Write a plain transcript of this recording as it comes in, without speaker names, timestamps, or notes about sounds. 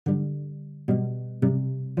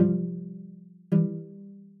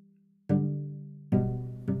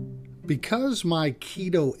Because my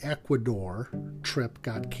Quito, Ecuador trip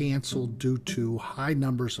got canceled due to high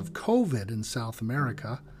numbers of COVID in South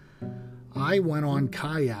America, I went on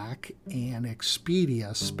Kayak and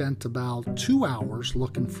Expedia, spent about 2 hours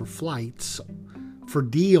looking for flights, for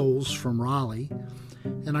deals from Raleigh,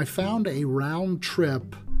 and I found a round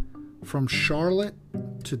trip from Charlotte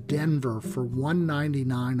to Denver for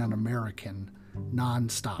 $199 on American,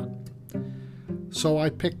 nonstop. So I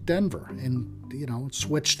picked Denver and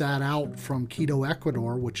switched that out from Quito,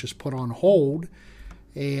 Ecuador, which is put on hold,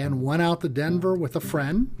 and went out to Denver with a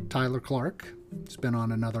friend, Tyler Clark. He's been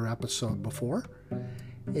on another episode before.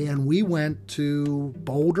 And we went to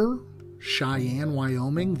Boulder, Cheyenne,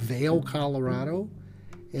 Wyoming, Vail, Colorado,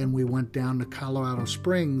 and we went down to Colorado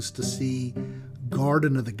Springs to see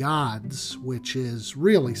Garden of the Gods, which is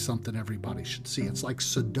really something everybody should see. It's like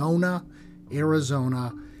Sedona,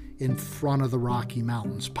 Arizona, in front of the Rocky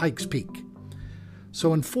Mountains, Pikes Peak.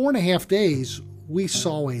 So in 4.5 days, we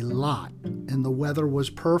saw a lot, and the weather was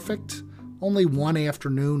perfect. Only one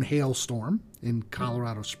afternoon hailstorm in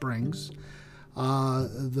Colorado Springs.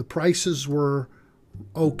 The prices were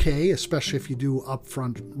okay, especially if you do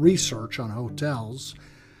upfront research on hotels.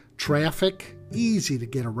 Traffic, easy to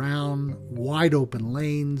get around, wide open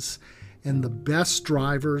lanes, and the best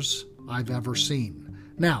drivers I've ever seen.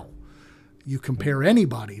 Now, you compare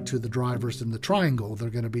anybody to the drivers in the Triangle, they're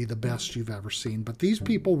going to be the best you've ever seen. But these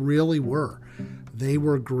people really were. They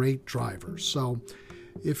were great drivers. So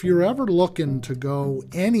if you're ever looking to go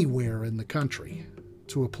anywhere in the country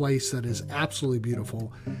to a place that is absolutely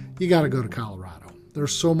beautiful, you got to go to Colorado.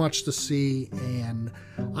 There's so much to see, and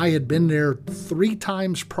I had been there 3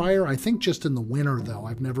 times prior, I think just in the winter, though.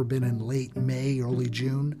 I've never been in late May, early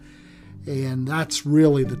June. And that's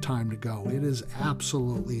really the time to go. It is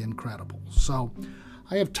absolutely incredible. So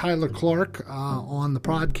I have Tyler Clark on the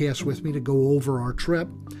podcast with me to go over our trip,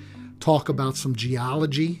 talk about some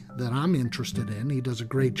geology that I'm interested in. He does a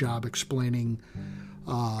great job explaining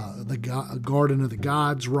the Garden of the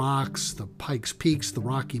Gods rocks, the Pikes Peaks, the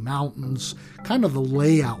Rocky Mountains, kind of the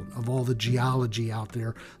layout of all the geology out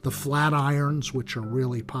there, the Flatirons, which are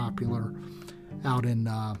really popular out in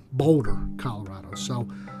Boulder, Colorado. So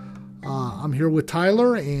I'm here with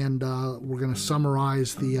Tyler, and we're going to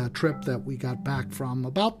summarize the trip that we got back from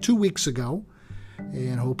about 2 weeks ago,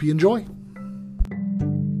 and hope you enjoy.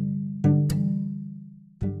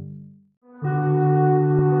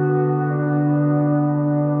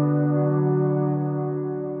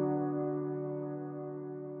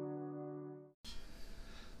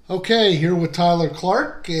 Okay, here with Tyler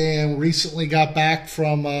Clark, and recently got back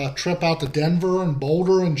from a trip out to Denver and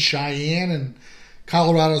Boulder and Cheyenne and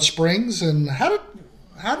Colorado Springs. And how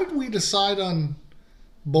did we decide on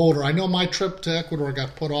Boulder? I know my trip to Ecuador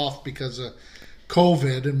got put off because of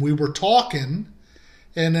COVID, and we were talking,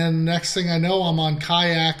 and then next thing I know, I'm on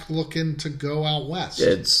Kayak looking to go out west.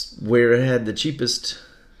 It's where it had the cheapest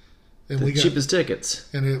tickets.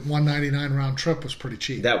 And a $199 round trip was pretty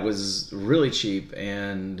cheap. That was really cheap,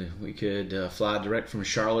 and we could fly direct from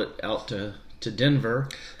Charlotte out to Denver.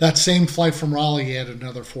 That same flight from Raleigh had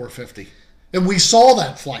another $450. And we saw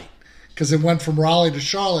that flight because it went from Raleigh to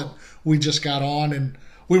Charlotte. We just got on, and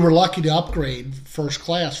we were lucky to upgrade first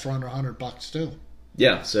class for under $100 too.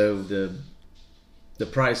 Yeah, so the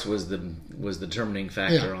price was the determining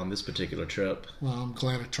factor on this particular trip. Well, I'm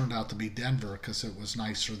glad it turned out to be Denver because it was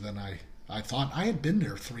nicer than I thought. I had been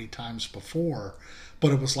there 3 times before,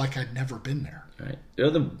 but it was like I'd never been there. Right,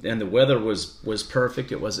 and the weather was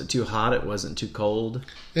perfect. It wasn't too hot. It wasn't too cold.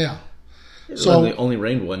 Yeah. It only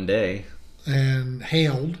rained one day. And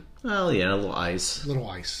hailed. Well, yeah, a little ice.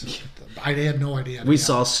 I had no idea. We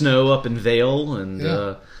saw snow up in Vail,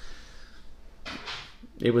 and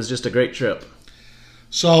it was just a great trip.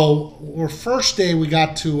 So, our first day we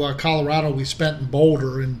got to Colorado, we spent in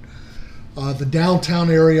Boulder, and the downtown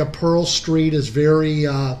area, Pearl Street, is very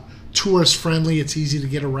tourist friendly. It's easy to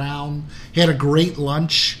get around. Had a great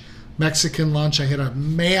lunch, Mexican lunch. I had a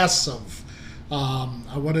massive.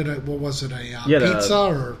 What was it? A pizza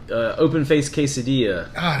or open face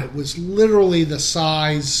quesadilla? God, it was literally the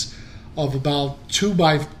size of about 2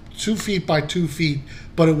 feet by 2 feet,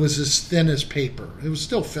 but it was as thin as paper. It was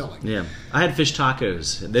still filling. Yeah, I had fish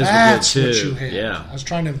tacos. Those That's were good too. too. What you had. Yeah, I was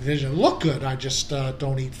trying to envision. It looked good. I just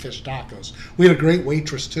don't eat fish tacos. We had a great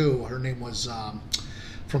waitress too. Her name was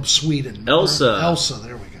from Sweden. Elsa. Elsa.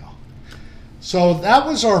 There we go. So that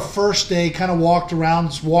was our first day. Kind of walked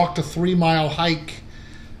around, walked a 3-mile hike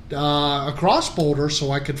across Boulder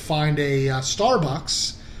so I could find a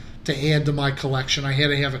Starbucks to add to my collection. I had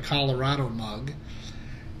to have a Colorado mug.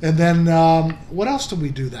 And then what else did we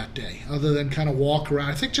do that day other than kind of walk around?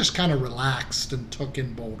 I think just kind of relaxed and took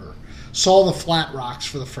in Boulder. Saw the Flat Rocks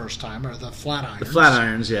for the first time, or the Flatirons. The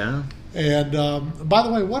Flatirons, yeah. And by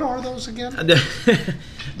the way, what are those again?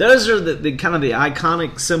 Those are the kind of the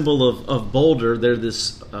iconic symbol of Boulder. They're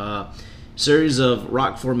this series of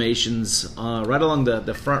rock formations right along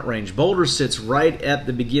the Front Range. Boulder sits right at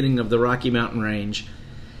the beginning of the Rocky Mountain Range.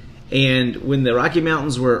 And when the Rocky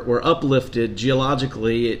Mountains were uplifted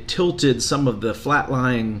geologically, it tilted some of the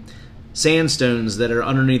flat-lying sandstones that are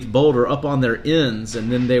underneath Boulder up on their ends,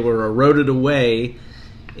 and then they were eroded away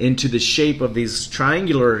into the shape of these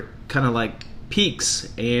triangular kind of like peaks.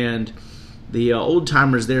 And the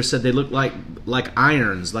old-timers there said they looked like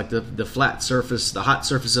irons, like the flat surface, the hot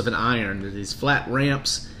surface of an iron. They're these flat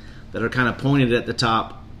ramps that are kind of pointed at the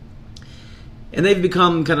top. And they've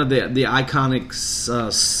become kind of the iconic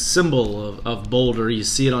symbol of Boulder. You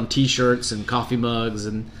see it on T-shirts and coffee mugs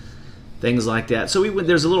and things like that. So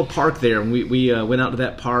there's a little park there, and we went out to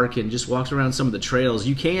that park and just walked around some of the trails.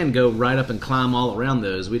 You can go right up and climb all around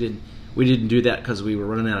those. We didn't do that because we were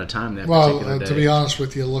running out of time that particular day. To be honest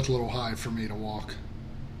with you, it looked a little high for me to walk.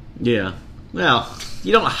 Yeah. Well,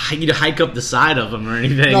 you don't hike up the side of them or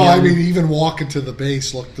anything. No, I mean even walking to the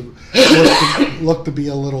base looked to be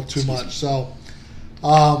a little too much. So.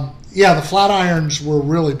 Yeah, the Flatirons were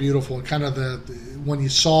really beautiful, and kind of when you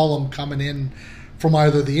saw them coming in from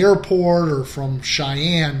either the airport or from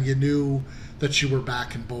Cheyenne, you knew that you were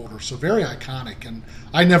back in Boulder. So very iconic, and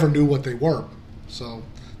I never knew what they were. So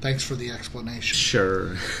thanks for the explanation.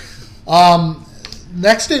 Sure.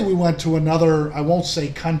 Next day we went to another, I won't say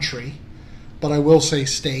country, but I will say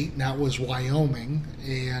state, and that was Wyoming.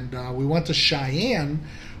 And we went to Cheyenne,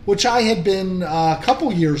 which I had been a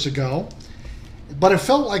couple years ago. But it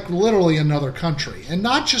felt like literally another country. And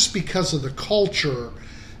not just because of the culture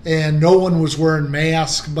and no one was wearing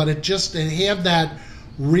masks, but it had that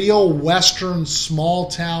real Western small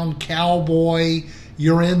town cowboy,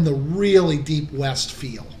 you're in the really deep West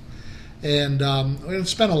feel. And we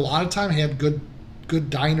spent a lot of time, had good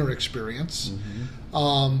diner experience.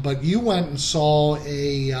 Mm-hmm. But you went and saw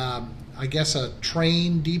I guess a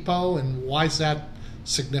train depot, and why is that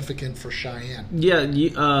significant for Cheyenne?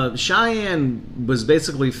 Yeah, Cheyenne was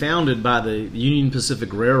basically founded by the Union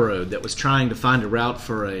Pacific Railroad that was trying to find a route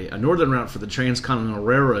for a northern route for the Transcontinental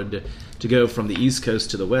Railroad to go from the East Coast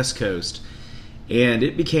to the West Coast. And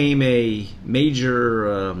it became a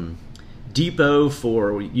major depot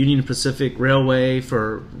for Union Pacific Railway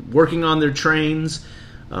for working on their trains,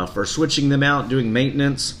 for switching them out, doing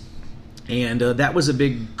maintenance. And that was a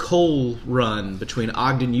big coal run between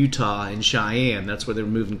Ogden, Utah, and Cheyenne. That's where they were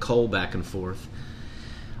moving coal back and forth.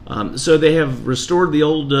 So they have restored the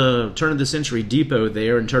old turn-of-the-century depot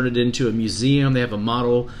there and turned it into a museum. They have a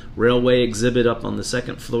model railway exhibit up on the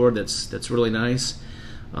second floor that's really nice.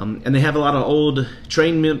 And they have a lot of old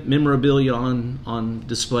train memorabilia on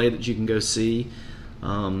display that you can go see.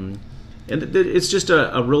 And it's just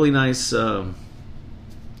a really nice a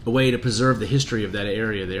way to preserve the history of that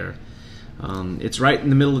area there. It's right in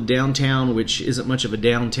the middle of downtown, which isn't much of a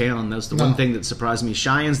downtown. That's the one thing that surprised me.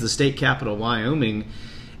 Cheyenne's the state capital of Wyoming,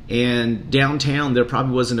 and downtown there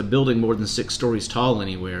probably wasn't a building more than 6 stories tall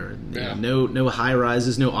anywhere. Yeah. No high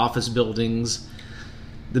rises, no office buildings.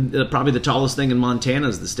 Probably the tallest thing in Montana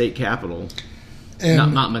is the state capital.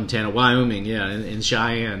 And not Montana, Wyoming, yeah, in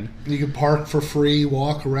Cheyenne. You could park for free,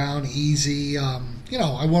 walk around easy.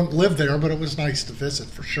 I won't live there, but it was nice to visit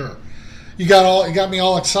for sure. You got me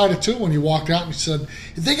all excited too when you walked out and you said,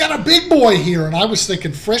 they got a Big Boy here. And I was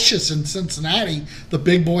thinking Frisch's in Cincinnati, the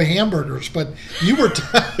Big Boy hamburgers. But you were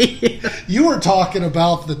you were talking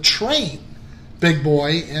about the train, Big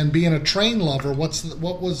Boy, and being a train lover.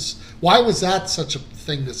 Why was that such a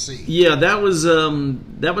thing to see? Yeah, that was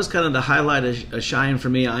kind of the highlight of Cheyenne for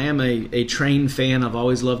me. I am a train fan. I've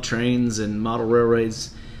always loved trains and model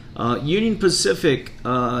railroads. Union Pacific,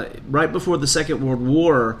 right before the Second World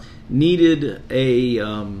War, needed a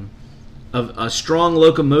strong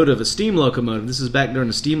locomotive, a steam locomotive. This is back during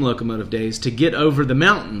the steam locomotive days, to get over the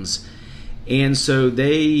mountains. And so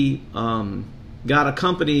they got a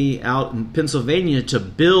company out in Pennsylvania to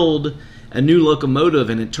build a new locomotive,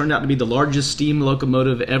 and it turned out to be the largest steam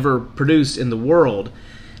locomotive ever produced in the world.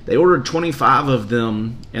 They ordered 25 of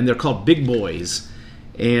them, and they're called Big Boys.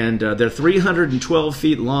 And they're 312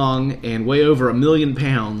 feet long and weigh over 1 million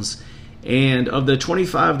pounds. And of the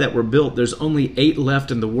 25 that were built, there's only 8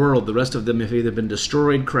 left in the world. The rest of them have either been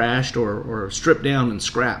destroyed, crashed, or stripped down and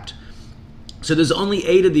scrapped. So there's only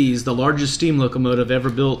 8 of these. The largest steam locomotive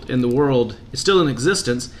ever built in the world is still in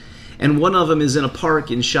existence. And one of them is in a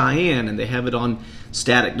park in Cheyenne, and they have it on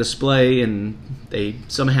static display, and they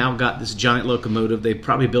somehow got this giant locomotive. They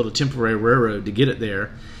probably built a temporary railroad to get it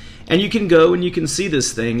there. And you can go and you can see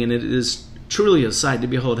this thing, and it is truly a sight to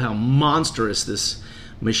behold how monstrous this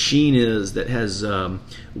machine is that has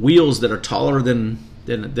wheels that are taller than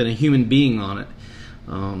a human being on it.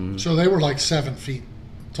 So they were like 7 feet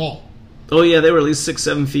tall. Oh yeah, they were at least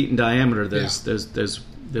 6-7 feet in diameter.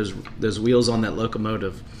 There's wheels on that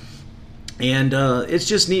locomotive, and it's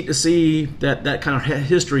just neat to see that kind of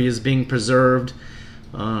history is being preserved,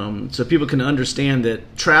 so people can understand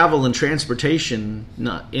that travel and transportation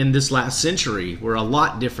in this last century were a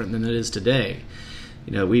lot different than it is today.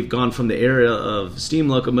 You know, we've gone from the era of steam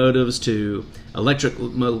locomotives to electric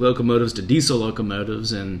locomotives to diesel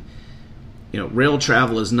locomotives, and you know, rail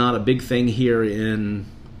travel is not a big thing here in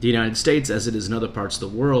the United States as it is in other parts of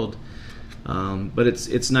the world. But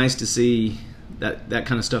it's nice to see that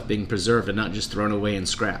kind of stuff being preserved and not just thrown away and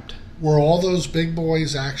scrapped. Were all those big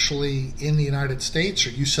boys actually in the United States, or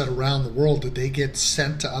you said around the world? Did they get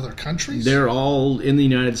sent to other countries? They're all in the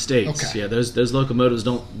United States. Okay. Yeah, those locomotives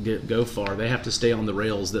don't go far. They have to stay on the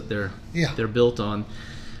rails that they're built on.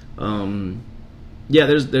 Yeah,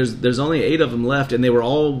 there's only 8 of them left, and they were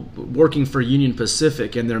all working for Union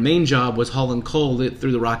Pacific, and their main job was hauling coal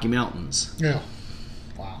through the Rocky Mountains. Yeah.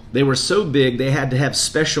 Wow. They were so big they had to have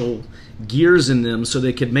special gears in them so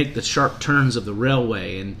they could make the sharp turns of the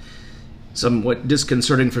railway. And somewhat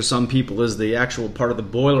disconcerting for some people is the actual part of the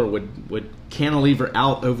boiler would cantilever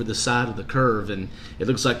out over the side of the curve, and it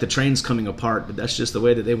looks like the train's coming apart, but that's just the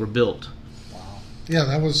way that they were built. Wow. Yeah,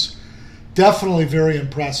 that was definitely very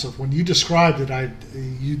impressive. When you described it,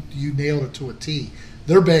 you nailed it to a T.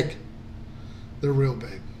 They're big. They're real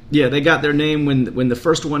big. Yeah, they got their name when the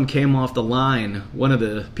first one came off the line. One of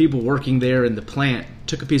the people working there in the plant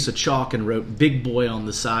took a piece of chalk and wrote "Big Boy" on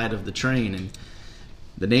the side of the train, and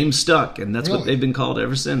the name stuck, and that's what they've been called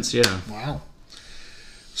ever since. Yeah. Wow.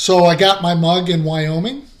 So I got my mug in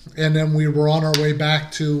Wyoming, and then we were on our way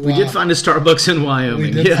back to... We did find a Starbucks in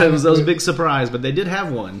Wyoming. Yeah, that was a big surprise, but they did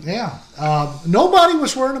have one. Yeah. Nobody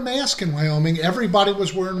was wearing a mask in Wyoming. Everybody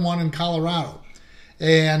was wearing one in Colorado.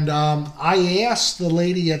 And I asked the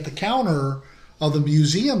lady at the counter of the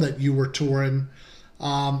museum that you were touring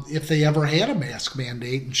if they ever had a mask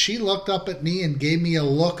mandate, and she looked up at me and gave me a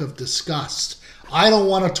look of disgust. "I don't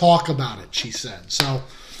want to talk about it," she said. So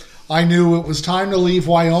I knew it was time to leave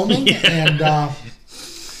Wyoming, and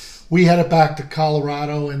we headed back to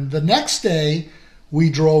Colorado. And the next day, we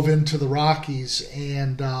drove into the Rockies,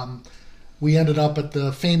 and we ended up at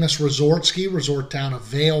the famous ski resort town of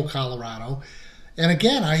Vail, Colorado. And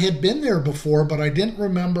again, I had been there before, but I didn't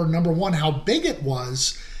remember, number one, how big it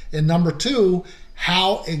was, and number two,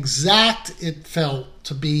 how exact it felt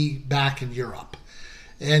to be back in Europe.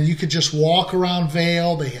 And you could just walk around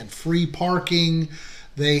Vail. They had free parking.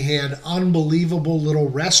 They had unbelievable little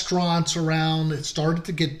restaurants around. It started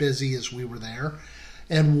to get busy as we were there.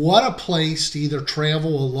 And what a place to either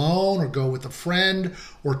travel alone or go with a friend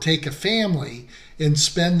or take a family and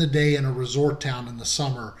spend the day in a resort town in the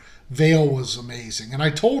summer. Vail was amazing. And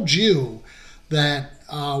I told you that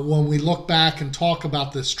when we look back and talk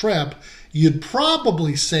about this trip, you'd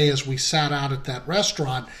probably say, as we sat out at that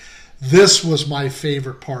restaurant, this was my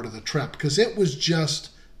favorite part of the trip because it was just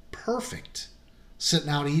perfect sitting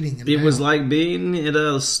out eating. It was like being at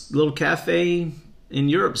a little cafe in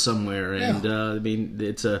Europe somewhere. Yeah. And I mean,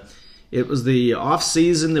 it was the off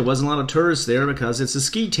season. There wasn't a lot of tourists there because it's a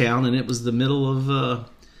ski town, and it was the middle of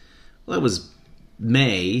it was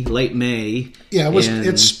May, late May. Yeah,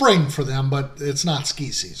 it's spring for them, but it's not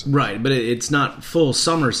ski season. Right, but it's not full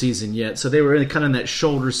summer season yet. So they were kind of in that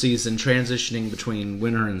shoulder season, transitioning between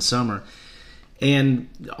winter and summer. And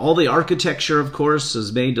all the architecture, of course,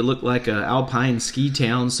 is made to look like an alpine ski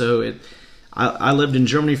town. So I lived in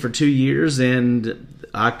Germany for 2 years, and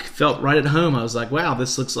I felt right at home. I was like, wow,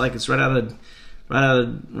 this looks like it's right out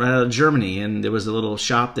of Germany. And there was a little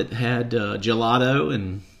shop that had gelato,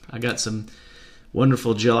 and I got some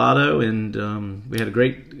wonderful gelato, and we had a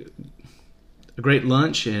great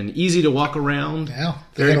lunch, and easy to walk around. Yeah,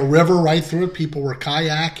 they had a river right through it. People were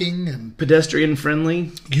kayaking and pedestrian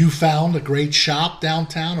friendly. You found a great shop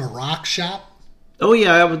downtown, a rock shop. Oh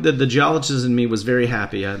yeah, the geologist in me was very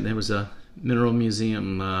happy. There was a mineral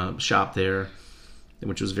museum shop there,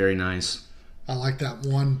 which was very nice. I like that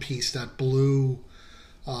one piece, that blue.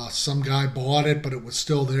 Some guy bought it, but it was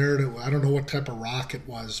still there. I don't know what type of rock it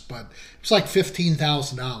was, but it was like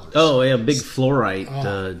 $15,000. Oh, yeah, big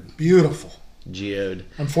fluorite. Beautiful. Geode.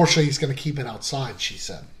 Unfortunately, he's going to keep it outside, she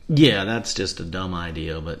said. Yeah, that's just a dumb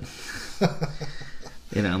idea, but...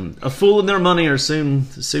 A fool and their money are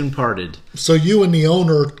soon parted. So you and the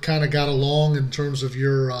owner kind of got along in terms of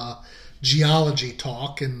your geology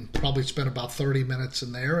talk, and probably spent about 30 minutes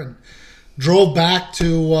in there, and drove back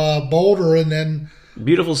to Boulder, and then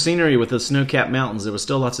beautiful scenery with the snow-capped mountains. There was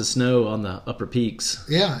still lots of snow on the upper peaks.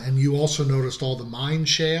 Yeah, and you also noticed all the mine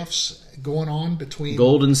shafts going on between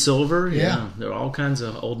gold and silver. Yeah. There are all kinds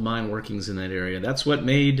of old mine workings in that area. That's what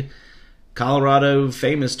made Colorado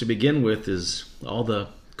famous to begin with, is all the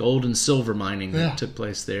gold and silver mining that took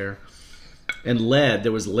place there. And lead.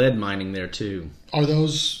 There was lead mining there too.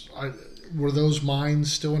 Were those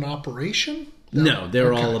mines still in operation? No,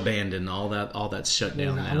 they're all abandoned. All that's shut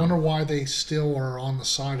down now. I wonder why they still are on the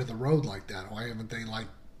side of the road like that. Why haven't they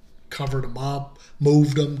covered them up,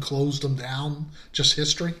 moved them, closed them down? Just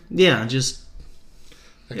history? Yeah, I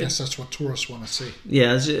guess that's what tourists want to see.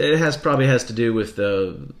 Yeah, it probably has to do with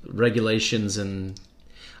the regulations, and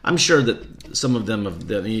I'm sure that some of them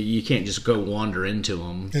you can't just go wander into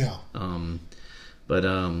them. Yeah.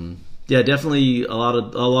 Yeah, definitely a lot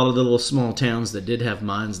of the little small towns that did have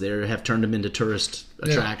mines there have turned them into tourist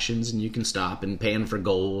attractions, and you can stop and pan for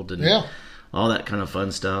gold and all that kind of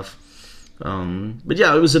fun stuff. But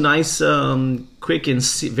yeah, it was a nice, quick and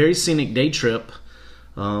very scenic day trip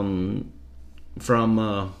from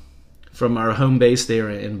our home base there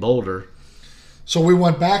in Boulder. So we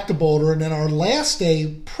went back to Boulder, and then our last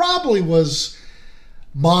day probably was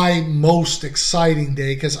my most exciting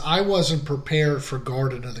day, because I wasn't prepared for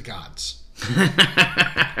Garden of the Gods.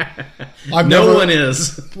 No one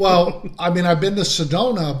is. Well, I've been to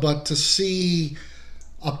Sedona, but to see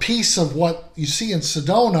a piece of what you see in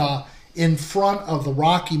Sedona in front of the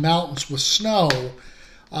Rocky Mountains with snow,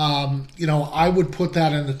 I would put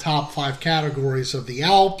that in the top 5 categories of the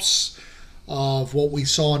Alps, of what we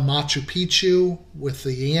saw in Machu Picchu with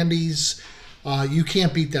the Andes. You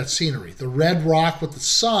can't beat that scenery. The red rock with the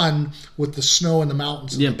sun, with the snow in the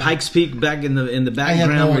mountains. Yeah, Pikes Peak back in the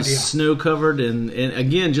background was snow covered, and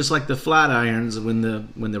again, just like the Flatirons,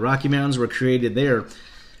 when the Rocky Mountains were created there,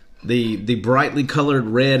 the brightly colored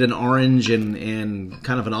red and orange and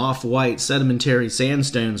kind of an off-white sedimentary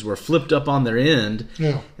sandstones were flipped up on their end,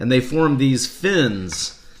 and they formed these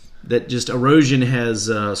fins that just erosion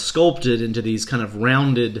has sculpted into these kind of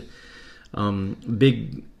rounded,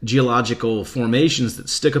 big geological formations that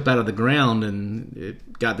stick up out of the ground, and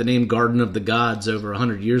it got the name Garden of the Gods over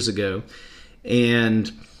 100 years ago.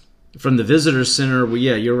 And from the visitor center,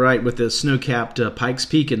 you're right, with the snow-capped Pikes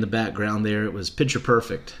Peak in the background there, it was picture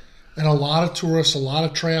perfect. And a lot of tourists, a lot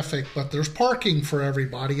of traffic, but there's parking for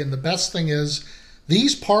everybody. And the best thing is,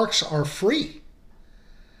 these parks are free.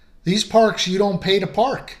 These parks, you don't pay to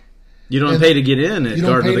park. You don't pay to get in at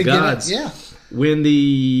Garden of the Gods. Yeah. When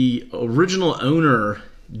the original owner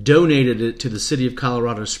donated it to the city of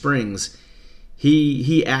Colorado Springs,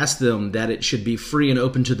 he asked them that it should be free and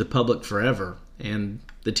open to the public forever. And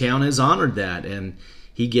the town has honored that. And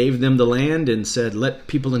he gave them the land and said, let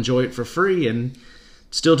people enjoy it for free. And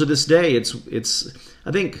still to this day, it's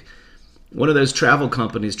I think one of those travel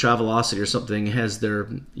companies, Travelocity or something, has their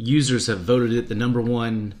users have voted it the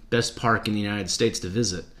 #1 best park in the United States to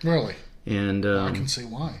visit. Really? And I can see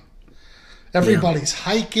why. Everybody's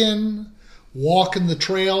hiking, walking the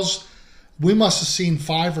trails. We must have seen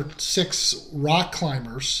 5 or 6 rock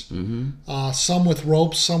climbers, some with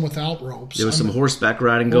ropes, some without ropes. There was some horseback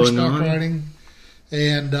riding going on.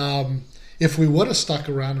 And if we would have stuck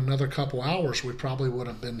around another couple hours, we probably would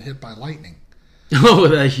have been hit by lightning. Oh,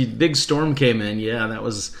 that big storm came in. Yeah, that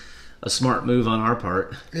was a smart move on our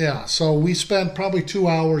part. Yeah, so we spent probably 2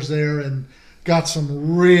 hours there and got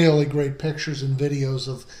some really great pictures and videos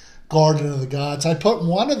of Garden of the Gods. I put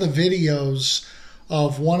one of the videos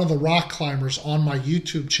of one of the rock climbers on my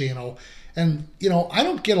YouTube channel. And, I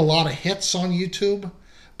don't get a lot of hits on YouTube,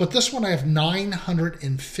 but this one I have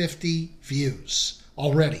 950 views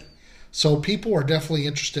already. So people are definitely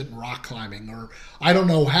interested in rock climbing, or I don't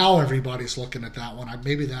know how everybody's looking at that one.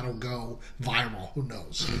 Maybe that'll go viral. Who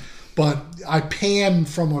knows? But I pan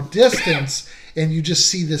from a distance, and you just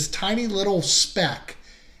see this tiny little speck,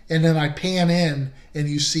 and then I pan in, and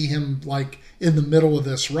you see him in the middle of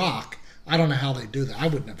this rock. I don't know how they do that. I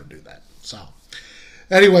would never do that. So,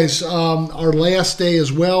 anyways, our last day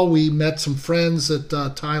as well, we met some friends that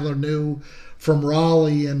Tyler knew from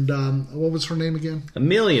Raleigh, and what was her name again?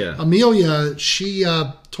 Amelia. Amelia, she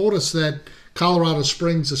told us that Colorado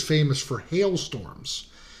Springs is famous for hailstorms.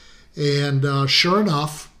 And sure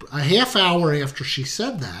enough, a half hour after she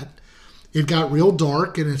said that, it got real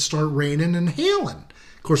dark and it started raining and hailing.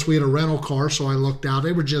 Of course, we had a rental car, so I looked out.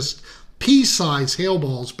 They were just pea-sized hail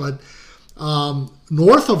balls. But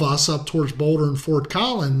north of us, up towards Boulder and Fort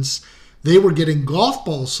Collins, they were getting golf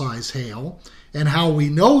ball size hail. And how we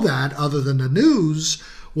know that, other than the news,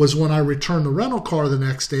 was when I returned the rental car the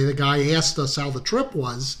next day, the guy asked us how the trip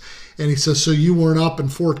was. And he says, so you weren't up in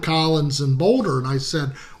Fort Collins and Boulder? And I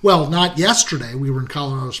said, well, not yesterday. We were in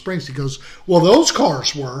Colorado Springs. He goes, well, those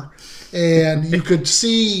cars were. And you could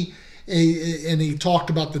see, and he talked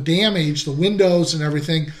about the damage, the windows and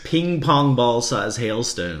everything. Ping pong ball size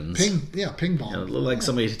hailstones. Ping pong. It looked like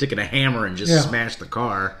somebody had taken a hammer and just smashed the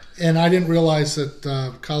car. And I didn't realize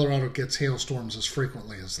that Colorado gets hailstorms as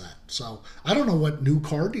frequently as that. So I don't know what new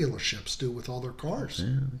car dealerships do with all their cars.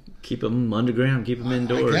 Yeah, keep them underground, keep them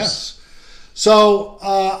indoors. I guess. So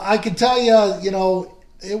I can tell you,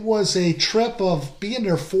 it was a trip of being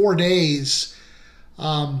there 4 days,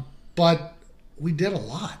 but we did a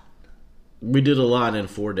lot. We did a lot in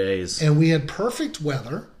 4 days. And we had perfect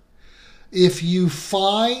weather. If you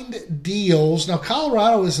find deals, now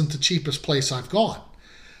Colorado isn't the cheapest place I've gone,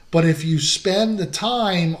 but if you spend the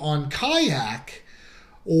time on kayak,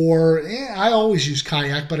 or I always use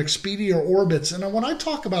kayak, but Expedia or Orbitz, and when I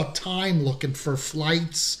talk about time looking for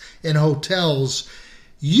flights and hotels,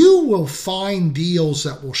 you will find deals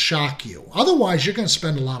that will shock you. Otherwise, you're going to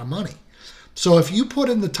spend a lot of money. So if you put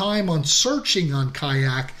in the time on searching on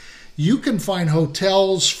kayak, you can find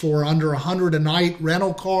hotels for under $100 a night,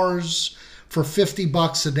 rental cars for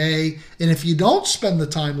 $50 a day. And if you don't spend the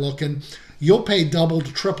time looking, you'll pay double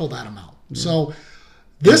to triple that amount. Yeah. So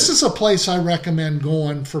this is a place I recommend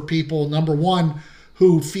going for people, number one,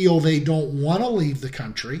 who feel they don't want to leave the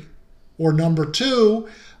country, or number two,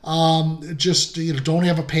 just don't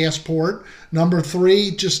have a passport. Number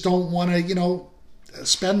three, just don't want to,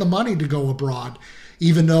 spend the money to go abroad,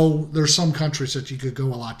 even though there's some countries that you could go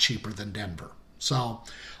a lot cheaper than Denver. So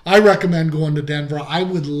I recommend going to Denver. I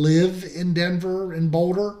would live in Denver and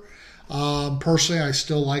Boulder. Personally, I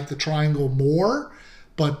still like the Triangle more,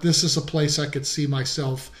 but this is a place I could see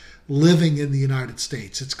myself living in the United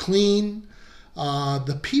States. It's clean.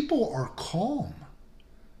 The people are calm.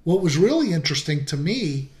 What was really interesting to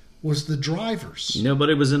me was the drivers.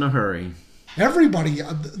 Nobody was in a hurry. Everybody,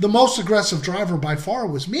 the most aggressive driver by far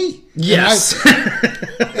was me. Yes.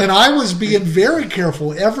 And I was being very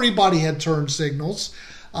careful. Everybody had turn signals.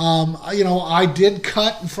 I did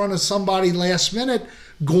cut in front of somebody last minute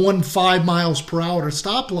going 5 miles per hour at a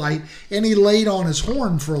stoplight, and he laid on his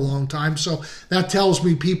horn for a long time. So that tells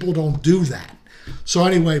me people don't do that. So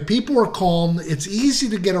anyway, people are calm. It's easy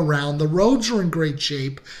to get around. The roads are in great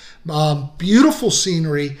shape. Beautiful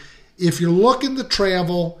scenery. If you're looking to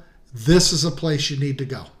travel, this is a place you need to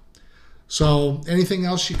go. So anything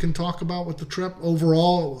else you can talk about with the trip?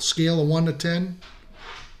 Overall, scale of 1 to 10?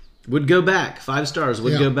 Would go back. 5 stars.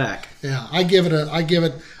 Would go back. Yeah, I give it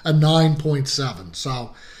a 9.7.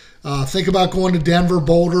 So think about going to Denver,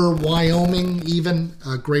 Boulder, Wyoming, even.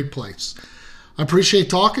 A great place. I appreciate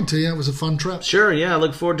talking to you. It was a fun trip. Sure, yeah. I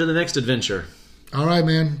look forward to the next adventure. All right,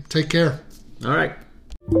 man. Take care. All right.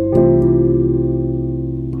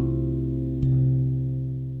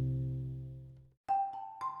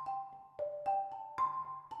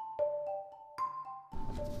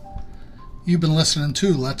 You've been listening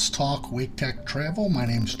to Let's Talk Wake Tech Travel. My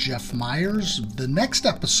name's Jeff Myers. The next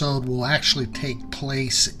episode will actually take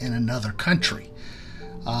place in another country.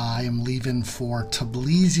 I am leaving for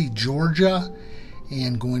Tbilisi, Georgia,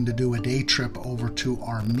 and going to do a day trip over to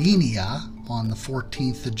Armenia on the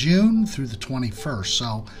 14th of June through the 21st.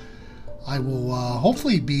 So I will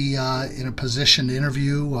hopefully be in a position to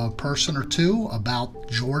interview a person or two about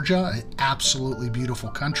Georgia, an absolutely beautiful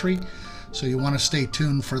country. So you want to stay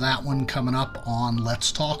tuned for that one coming up on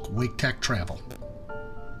Let's Talk Wake Tech Travel.